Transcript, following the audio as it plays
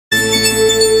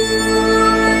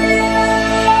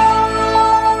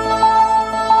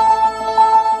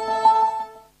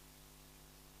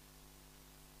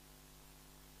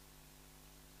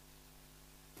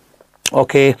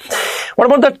Okay. What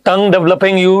about the tongue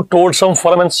developing? You told some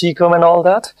foramen cecum and all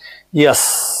that.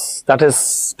 Yes, that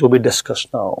is to be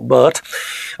discussed now. But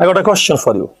I got a question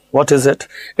for you. What is it?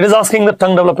 It is asking the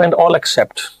tongue development all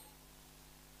except.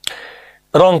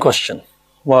 Wrong question.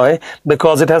 Why?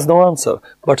 Because it has no answer.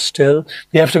 But still,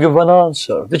 you have to give one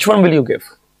answer. Which one will you give?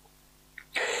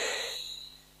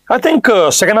 I think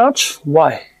second arch.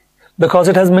 Why? Because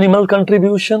it has minimal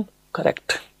contribution.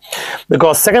 Correct.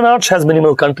 Because second arch has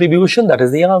minimal contribution, that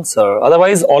is the answer.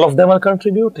 Otherwise, all of them are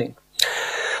contributing.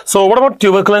 So, what about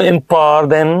tuberculum impar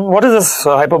then? What is this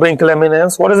hypobronchial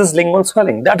eminence? What is this lingual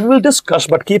swelling? That we will discuss,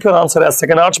 but keep your answer as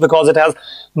second arch because it has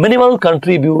minimal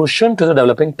contribution to the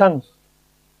developing tongue.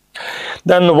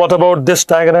 Then, what about this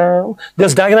diagram?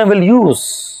 This diagram will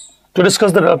use to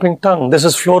discuss the developing tongue. This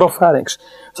is floor of pharynx.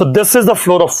 So, this is the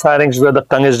floor of pharynx where the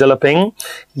tongue is developing.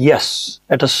 Yes,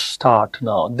 let us start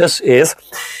now. This is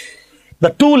the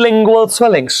two lingual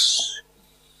swellings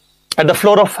at the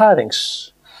floor of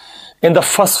pharynx in the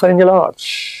first pharyngeal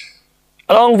arch.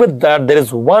 Along with that, there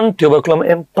is one tuberculum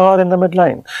impar in the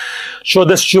midline. So,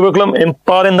 this tuberculum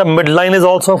impar in the midline is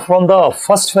also from the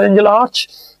first pharyngeal arch.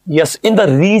 Yes, in the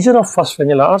region of first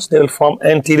pharyngeal arch, they will form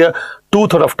anterior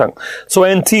 2/3 of tongue. So,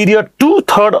 anterior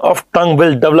 2/3 of tongue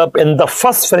will develop in the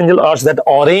first pharyngeal arch, that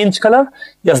orange color.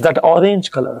 Yes, that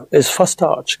orange color is first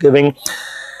arch, giving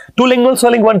two lingual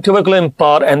swelling, one tuberculum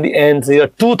impar, and the anterior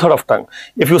 2/3 of tongue.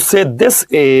 If you say this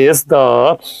is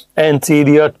the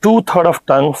anterior 2/3 of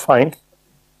tongue, fine.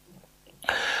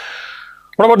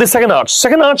 What about the second arch?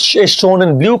 Second arch is shown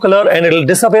in blue color and it will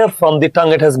disappear from the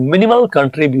tongue. It has minimal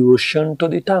contribution to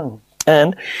the tongue.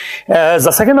 And as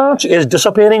the second arch is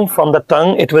disappearing from the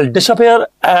tongue, it will disappear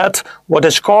at what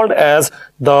is called as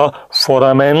the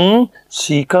foramen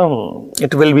cecum.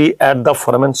 It will be at the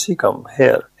foramen cecum.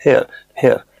 Here, here,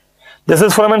 here. This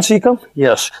is foramen cecum?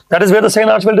 Yes. That is where the second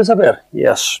arch will disappear?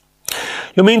 Yes.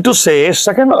 You mean to say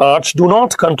second arch do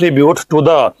not contribute to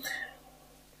the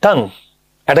tongue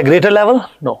at a greater level?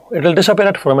 No, it will disappear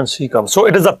at foramen cecum. So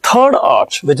it is the third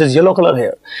arch which is yellow color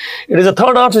here. It is the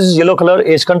third arch which is yellow color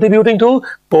is contributing to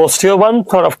posterior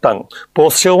 1/3 of tongue.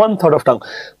 Posterior 1/3 of tongue.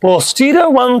 Posterior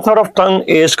 1/3 of tongue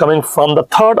is coming from the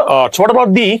third arch. What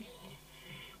about the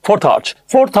fourth arch?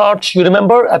 Fourth arch, you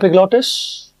remember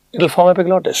epiglottis? It will form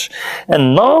epiglottis.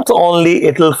 And not only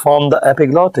it will form the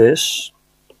epiglottis,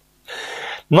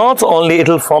 not only it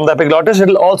will form the epiglottis, it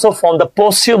will also form the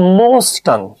posterior-most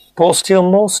tongue.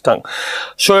 Posterior-most tongue.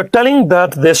 So you're telling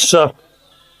that this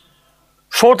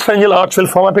fourth pharyngeal arch will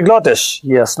form epiglottis.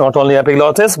 Yes, not only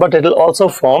epiglottis, but it will also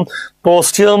form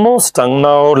posterior-most tongue.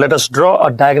 Now let us draw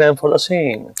a diagram for the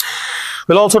same.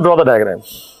 We'll also draw the diagram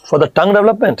for the tongue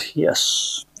development.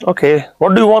 Yes. Okay.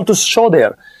 What do you want to show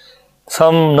there?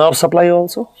 Some nerve supply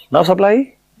also? Nerve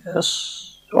supply? Yes.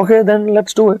 Okay, then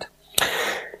let's do it.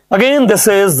 Again, this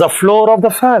is the floor of the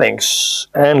pharynx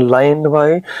and lined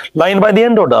by the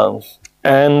endoderm.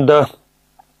 And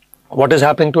what is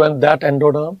happening to that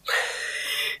endoderm?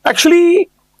 Actually,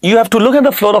 you have to look at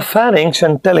the floor of pharynx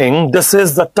and telling this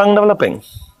is the tongue developing.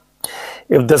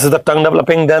 If this is the tongue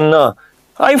developing, then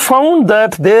I found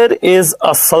that there is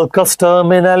a sulcus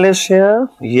terminalis here.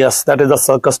 Yes, that is the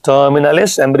sulcus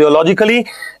terminalis embryologically,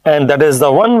 and that is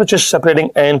the one which is separating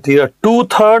anterior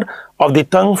 2/3 of the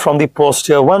tongue from the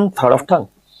posterior 1/3 of tongue.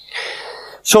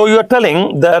 So you are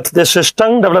telling that this is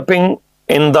tongue developing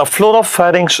in the floor of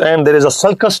pharynx and there is a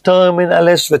sulcus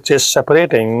terminalis which is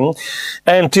separating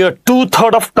anterior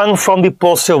 2/3 of tongue from the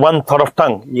posterior 1/3 of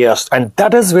tongue. Yes, and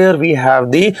that is where we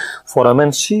have the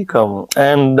foramen cecum,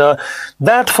 and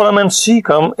that foramen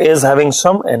cecum is having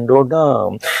some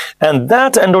endoderm, and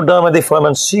that endoderm at the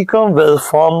foramen cecum will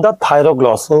form the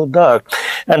thyroglossal duct,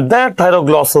 and that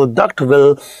thyroglossal duct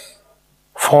will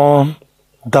form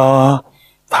the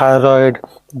thyroid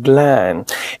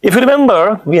gland. If you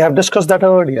remember, we have discussed that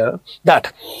earlier,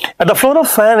 that at the floor of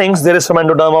pharynx there is some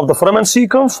endoderm of the foramen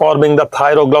cecum forming the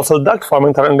thyroglossal duct,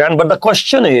 forming thyroid gland. But the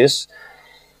question is,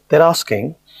 they're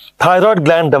asking, thyroid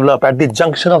gland develop at the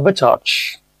junction of which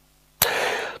arch?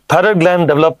 Thyroid gland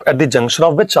develop at the junction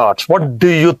of which arch? What do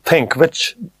you think?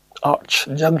 Which arch?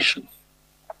 Junction.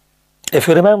 If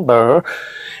you remember,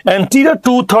 anterior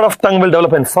 2/3 of tongue will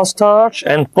develop in first arch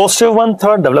and posterior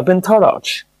 1/3 develop in third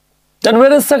arch. Then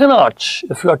where is second arch?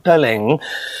 If you are telling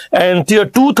anterior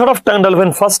 2/3 of tongue develop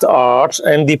in first arch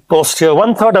and the posterior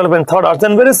 1/3 develop in third arch,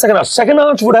 then where is second arch? Second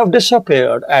arch would have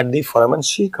disappeared at the foramen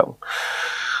cecum.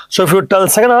 So if you tell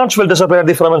second arch will disappear at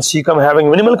the foramen cecum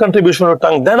having minimal contribution to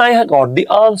tongue, then I got the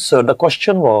answer. The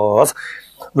question was,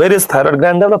 where is thyroid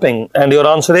gland developing? And your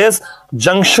answer is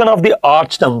junction of the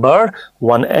arch number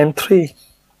 1 and 3.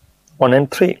 1 and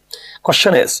 3.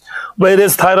 Question is, where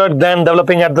is thyroid gland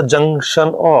developing at the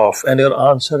junction of? And your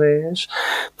answer is,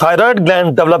 thyroid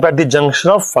gland develop at the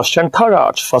junction of first and third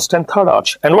arch. First and third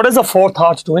arch. And what is the fourth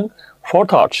arch doing?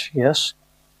 Fourth arch, yes.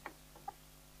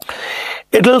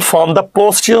 It will form the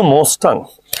posterior most tongue.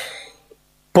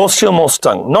 Posterior most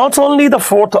tongue. Not only the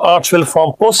fourth arch will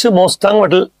form posterior most tongue,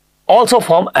 but it will also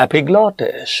form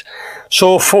epiglottis.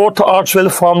 So fourth arch will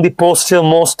form the posterior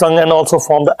most tongue and also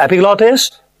form the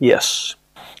epiglottis? Yes.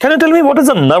 Can you tell me what is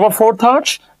the nerve of fourth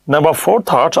arch? Nerve of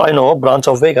fourth arch, I know, branch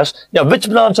of vagus. Yeah, which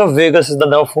branch of vagus is the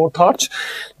nerve of fourth arch?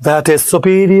 That is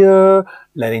superior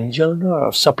laryngeal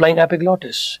nerve, supplying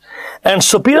epiglottis. And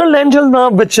superior laryngeal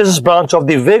nerve, which is branch of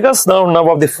the vagus nerve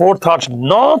of the fourth arch,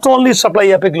 not only supply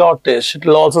epiglottis, it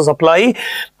will also supply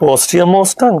posterior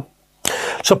most tongue.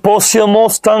 So posterior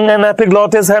most tongue and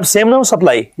epiglottis have same nerve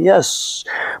supply. Yes.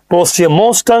 Posterior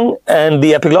most tongue and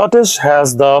the epiglottis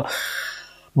has the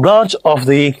branch of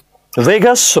the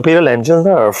vagus superior laryngeal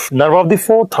nerve, nerve of the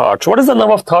fourth arch. What is the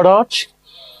nerve of third arch?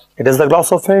 It is the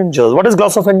glossopharyngeal. What is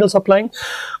glossopharyngeal supplying?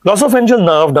 Glossopharyngeal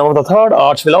nerve of the third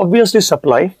arch will obviously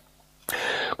supply.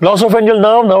 Glossopharyngeal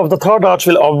nerve of the third arch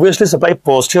will obviously supply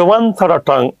posterior 1/3 of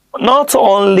tongue. Not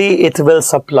only it will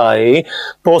supply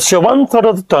posterior 1/3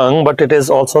 of the tongue, but it is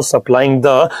also supplying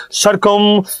the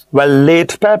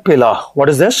circumvallate papilla. What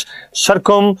is this?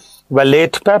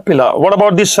 Circumvallate papilla. What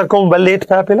about the circumvallate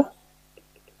papilla?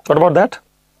 What about that?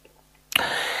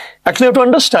 Actually, you have to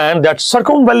understand that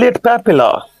circumvallate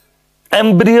papilla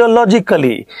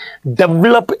embryologically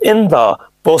develop in the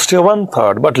posterior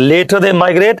 1/3, but later they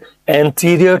migrate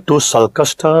anterior to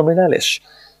sulcus terminalis.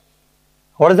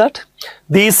 What is that?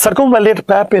 These circumvallate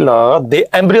papilla, they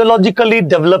embryologically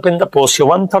develop in the posterior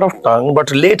 1/3 of tongue,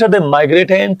 but later they migrate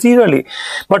anteriorly.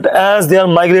 But as they are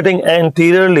migrating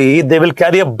anteriorly, they will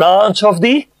carry a branch of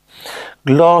the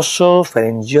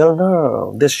glossopharyngeal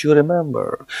nerve. This you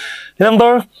remember.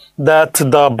 Remember that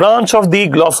the branch of the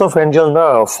glossopharyngeal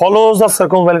nerve follows the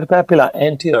circumvallate papilla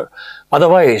anterior.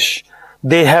 Otherwise,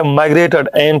 they have migrated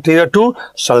anterior to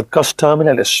sulcus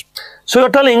terminalis. So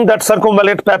you're telling that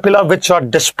circumvallate papilla, which are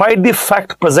despite the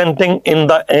fact presenting in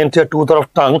the anterior 2/3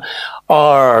 of tongue,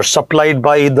 are supplied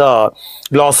by the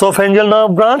glossopharyngeal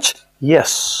nerve branch?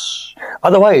 Yes.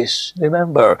 Otherwise,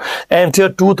 remember,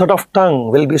 anterior 2/3 of tongue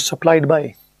will be supplied by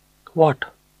what?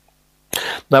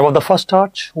 Nerve of the first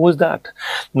arch. Who is that?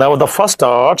 Nerve of the first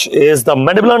arch is the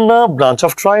mandibular nerve branch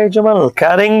of trigeminal,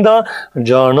 carrying the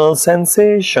journal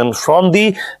sensation from the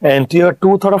anterior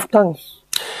 2/3 of tongue.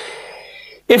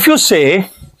 If you say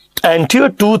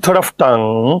anterior 2/3 of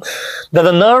tongue, then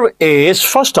the nerve is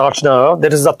first arch nerve,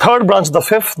 that is the third branch of the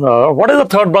fifth nerve. What is the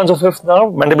third branch of fifth nerve?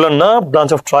 Mandibular nerve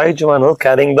branch of trigeminal,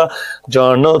 carrying the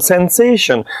journal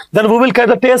sensation. Then we will carry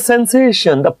the taste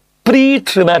sensation, the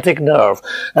pre-traumatic nerve.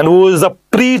 And who is the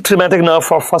pre-traumatic nerve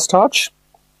for first arch?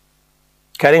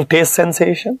 Carrying taste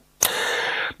sensation.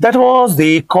 That was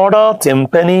the cauda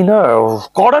tympani nerve.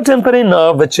 Cauda tympani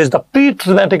nerve, which is the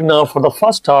pre-traumatic nerve for the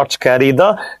first arch, carry the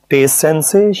taste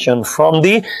sensation from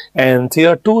the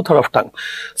anterior 2/3 of tongue.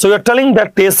 So you're telling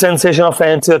that taste sensation of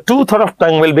anterior 2/3 of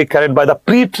tongue will be carried by the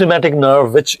pre-traumatic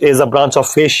nerve, which is a branch of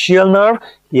facial nerve.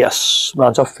 Yes,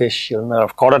 branch of facial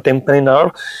nerve, cauda tympani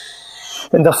nerve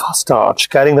in the first arch,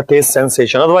 carrying the taste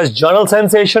sensation. Otherwise, journal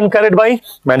sensation carried by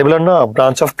mandibular nerve,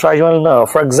 branch of trigeminal nerve.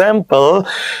 For example,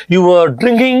 you were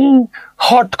drinking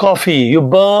hot coffee, you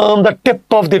burn the tip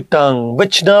of the tongue.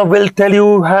 Which nerve will tell you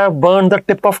have burned the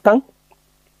tip of tongue?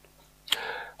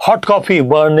 Hot coffee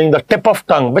burning the tip of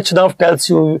tongue. Which nerve tells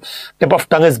you tip of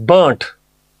tongue is burnt?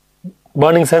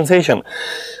 Burning sensation.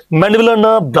 Mandibular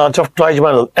nerve, branch of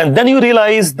trigeminal. And then you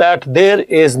realize that there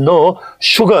is no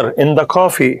sugar in the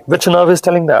coffee. Which nerve is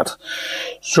telling that?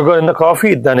 Sugar in the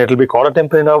coffee, then it will be cauda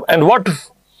tympani nerve. And what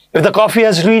if the coffee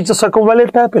has reached the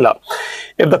circumvallate papilla?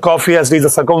 If the coffee has reached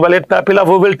the circumvallate papilla,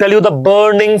 we will tell you the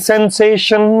burning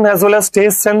sensation as well as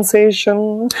taste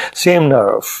sensation. Same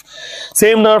nerve.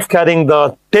 Same nerve carrying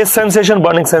the taste sensation,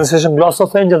 burning sensation,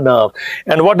 glossopharyngeal nerve.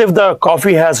 And what if the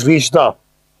coffee has reached the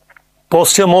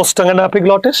posterior most tongue and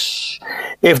epiglottis?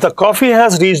 If the coffee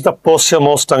has reached the posterior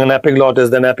most tongue and epiglottis,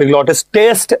 then epiglottis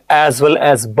taste as well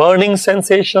as burning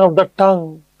sensation of the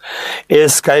tongue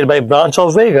is carried by branch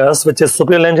of vagus, which is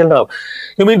superior laryngeal nerve.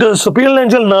 You mean the superior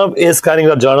laryngeal nerve is carrying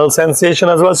the journal sensation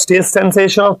as well as taste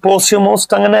sensation of posterior most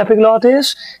tongue and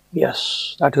epiglottis?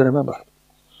 Yes, that you remember.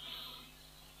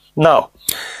 Now,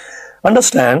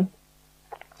 understand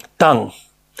tongue.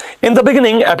 In the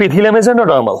beginning, epithelium is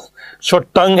endodermal. So,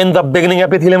 tongue in the beginning,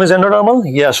 epithelium is endodermal.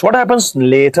 Yes, what happens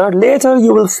later? Later,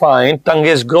 you will find tongue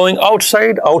is growing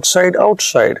outside, outside,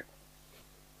 outside.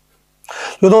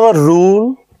 You know the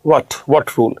rule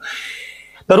What rule?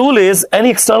 The rule is any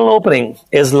external opening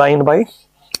is lined by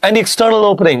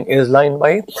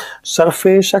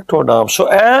surface ectoderm. So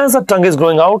as the tongue is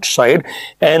growing outside,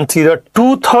 anterior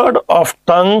 2/3 of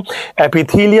tongue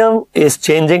epithelium is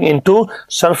changing into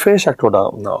surface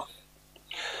ectoderm. Now,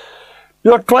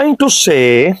 you are trying to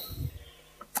say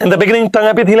in the beginning tongue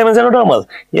epithelium is endodermal.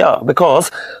 Yeah,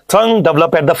 because tongue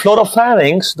developed at the floor of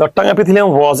pharynx, the tongue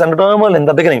epithelium was endodermal in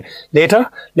the beginning. Later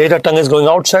tongue is going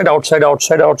outside.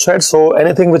 So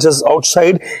anything which is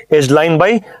outside is lined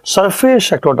by surface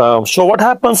ectoderm. So what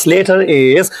happens later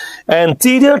is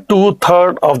anterior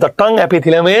 2/3 of the tongue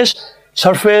epithelium is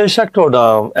surface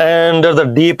ectoderm and the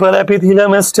deeper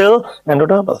epithelium is still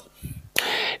endodermal.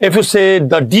 If you say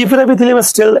the deeper epithelium is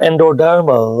still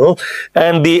endodermal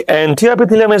and the anterior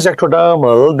epithelium is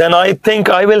ectodermal, then I think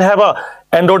I will have a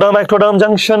endoderm-ectoderm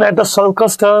junction at the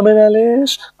sulcus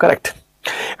terminalis. Correct.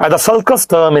 At the sulcus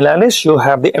terminalis, you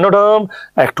have the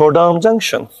endoderm-ectoderm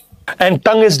junction. And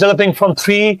tongue is developing from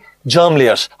 3 germ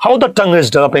layers. How the tongue is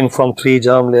developing from 3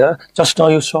 germ layers? Just now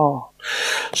you saw.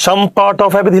 Some part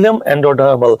of epithelium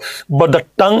endodermal, but the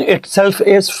tongue itself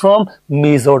is from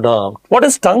mesoderm. What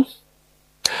is tongue?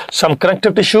 Some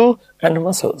connective tissue and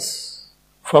muscles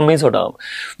from mesoderm.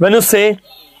 When you say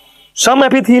some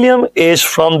epithelium is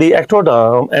from the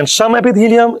ectoderm and some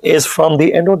epithelium is from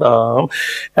the endoderm,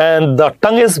 and the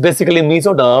tongue is basically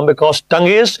mesoderm because tongue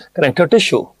is connective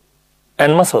tissue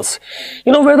and muscles.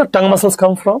 You know where the tongue muscles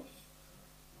come from?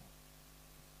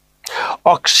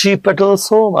 Occipital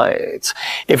somites.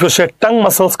 If you say tongue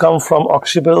muscles come from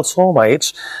occipital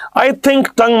somites, I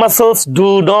think tongue muscles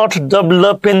do not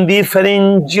develop in the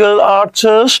pharyngeal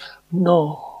arches. No.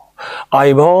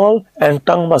 Eyeball and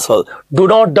tongue muscle do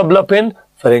not develop in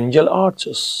pharyngeal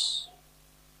arches.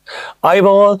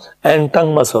 Eyeball and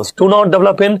tongue muscles do not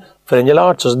develop in pharyngeal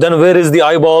arches. Then where is the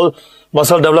eyeball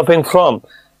muscle developing from?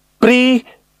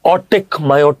 Pre-otic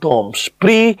myotomes.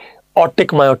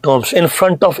 Pre-otic myotomes in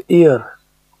front of ear.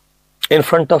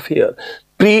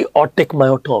 Pre-otic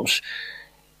myotomes.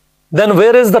 Then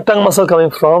where is the tongue muscle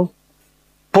coming from?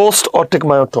 Post-otic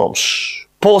myotomes.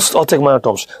 Post-otic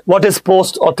myotomes. What is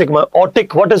post-otic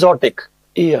myotomes? What is otic?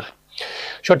 Ear.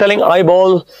 So you're telling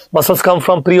eyeball muscles come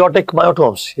from pre-otic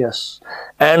myotomes? Yes.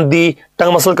 And the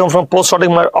tongue muscle come from post-otic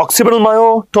occipital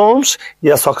myotomes?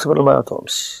 Yes, occipital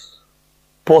myotomes.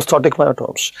 Post-otic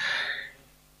myotomes.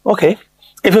 Okay.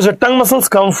 If you say tongue muscles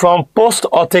come from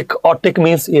post-otic, otic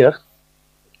means ear,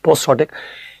 post-otic,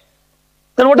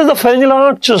 then what is the pharyngeal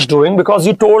arches doing? Because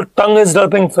you told tongue is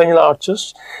developing pharyngeal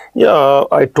arches. Yeah,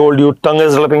 I told you tongue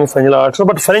is developing pharyngeal arches,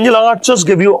 but pharyngeal arches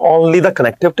give you only the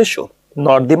connective tissue,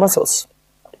 not the muscles.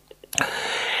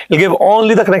 You give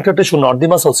only the connective tissue, not the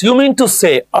muscles. You mean to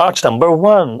say arch number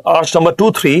 1, arch number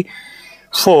 2, 3,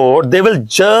 4, they will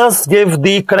just give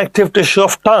the connective tissue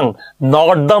of tongue,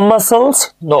 not the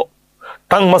muscles? No.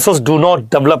 Tongue muscles do not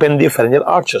develop in the pharyngeal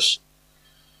arches.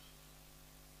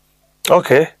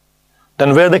 Okay.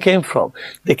 Then where they came from?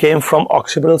 They came from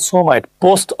occipital somite,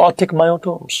 post-otic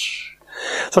myotomes.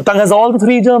 So tongue has all the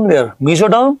 3 germ layers.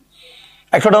 Mesoderm,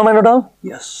 ectoderm, endoderm.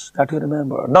 Yes, that you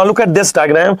remember. Now look at this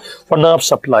diagram for nerve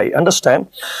supply. Understand?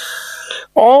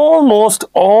 Almost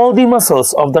all the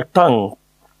muscles of the tongue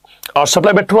are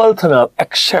supplied by 12th nerve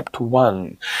except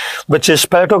one, which is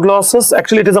palatoglossus.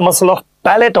 Actually, it is a muscle of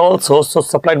palate also, so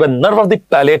supplied by nerve of the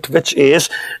palate, which is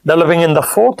developing in the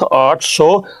 4th arch.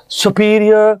 So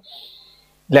superior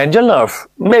laryngeal nerve,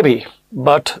 maybe.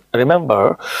 But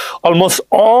remember, almost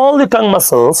all the tongue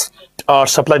muscles are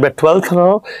supplied by 12th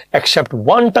nerve except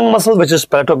one tongue muscle, which is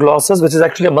palatoglossus, which is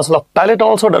actually a muscle of palate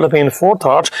also developing in 4th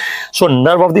arch. So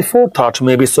nerve of the 4th arch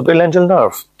may be superior laryngeal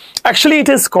nerve. Actually, it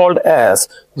is called as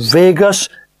vagus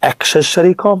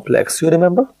accessory complex. You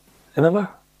remember? Remember?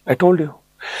 I told you.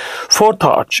 4th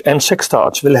arch and 6th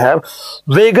arch will have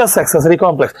vagus accessory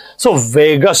complex. So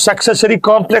vagus accessory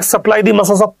complex supply the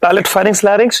muscles of palate, pharynx,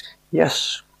 larynx?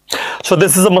 Yes. So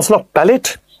this is a muscle of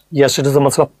palate? Yes, it is a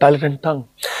muscle of palate and tongue.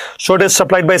 So it is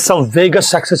supplied by some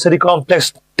vagus accessory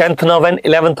complex, 10th nerve and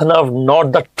 11th nerve,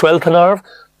 not the 12th nerve.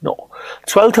 No.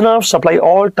 12th nerve supply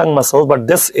all tongue muscles, but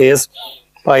this is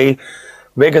by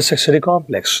vagus accessory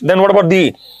complex. Then what about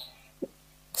the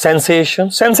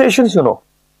sensation? Sensations, you know.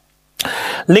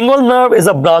 Lingual nerve is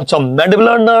a branch of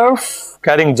mandibular nerve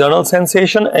carrying general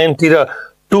sensation, anterior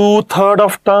 2/3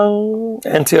 of tongue,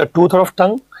 anterior 2/3 of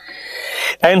tongue.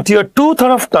 Anterior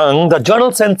 2/3 of tongue, the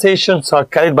general sensations are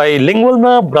carried by lingual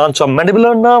nerve, branch of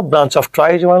mandibular nerve, branch of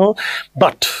trigeminal.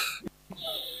 But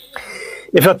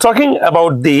if you're talking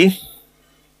about the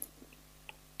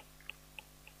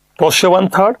posterior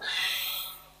 1/3,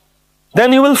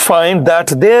 then you will find that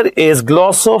there is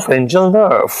glossopharyngeal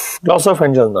nerve.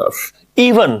 Glossopharyngeal nerve.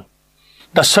 Even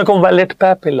the circumvallate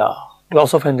papilla.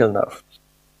 Glossopharyngeal nerve.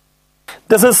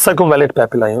 This is circumvallate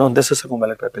papilla, this is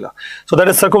circumvallate papilla. So that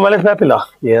is circumvallate papilla,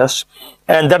 yes.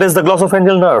 And that is the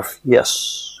glossopharyngeal nerve,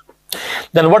 yes.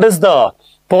 Then what is the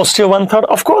posterior 1/3?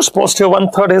 Of course, posterior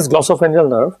 1/3 is glossopharyngeal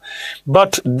nerve.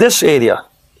 But this area,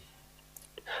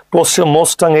 posterior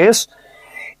most tongue, is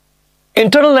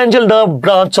internal laryngeal nerve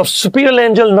branch of superior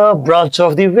laryngeal nerve branch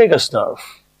of the vagus nerve.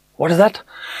 What is that?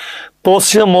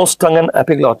 Posterior most tongue and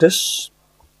epiglottis.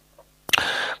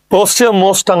 Posterior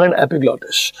most tongue and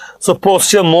epiglottis. So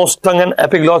posterior most tongue and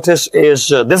epiglottis is,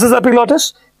 this is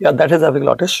epiglottis? Yeah, that is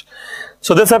epiglottis.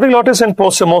 So this epiglottis and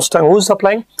posterior most tongue, who is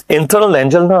supplying? Internal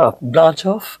laryngeal nerve, branch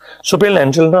of superior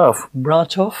laryngeal nerve,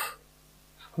 branch of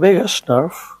vagus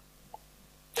nerve.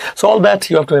 So all that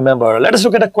you have to remember. Let us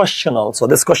look at a question also.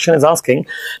 This question is asking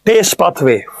taste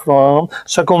pathway from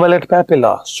circumvallate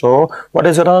papilla. So what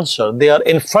is your answer? They are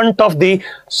in front of the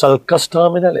sulcus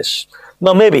terminalis.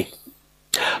 Now maybe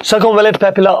circumvallate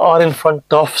papilla are in front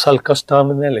of sulcus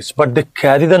terminalis, but they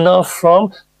carry the nerve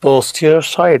from posterior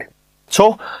side.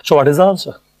 So what is the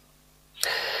answer?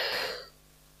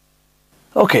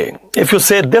 Okay, if you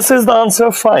say this is the answer,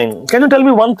 fine. Can you tell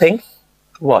me one thing?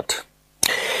 What?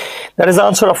 That is the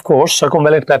answer, of course.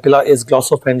 Circumvallate papilla is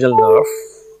glossopharyngeal nerve,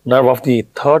 nerve of the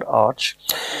third arch.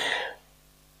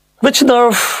 Which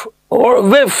nerve or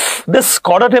with this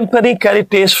chorda tympani carry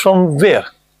taste from where?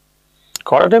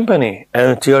 Chorda tympani,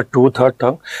 anterior 2/3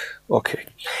 tongue. Okay,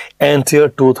 anterior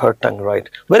 2/3 tongue, right.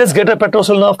 Where is greater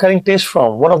petrosal nerve carrying taste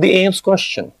from? One of the AIMS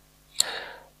question.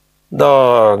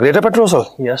 The greater petrosal,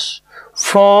 yes.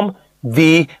 From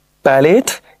the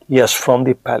palate, yes, from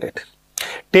the palate.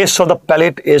 Taste of the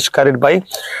palate is carried by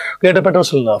greater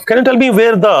petrosal nerve. Can you tell me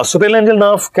where the superior laryngeal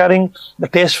nerve carrying the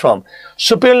taste from?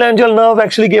 Superior laryngeal nerve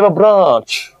actually gave a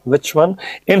branch. Which one?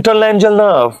 Interlaryngeal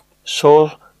nerve.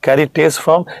 So carry taste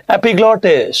from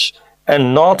epiglottis,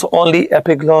 and not only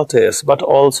epiglottis but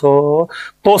also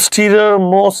posterior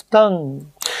most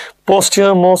tongue.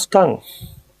 Posterior most tongue.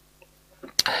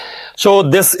 So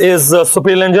this is the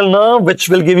superior laryngeal nerve, which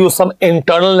will give you some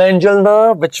internal laryngeal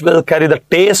nerve, which will carry the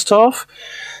taste of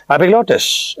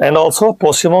epiglottis and also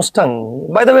posterior most tongue.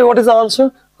 By the way, what is the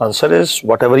answer? Answer is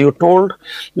whatever you told,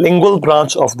 lingual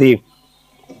branch of the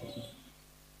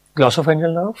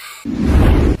glossopharyngeal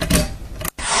nerve.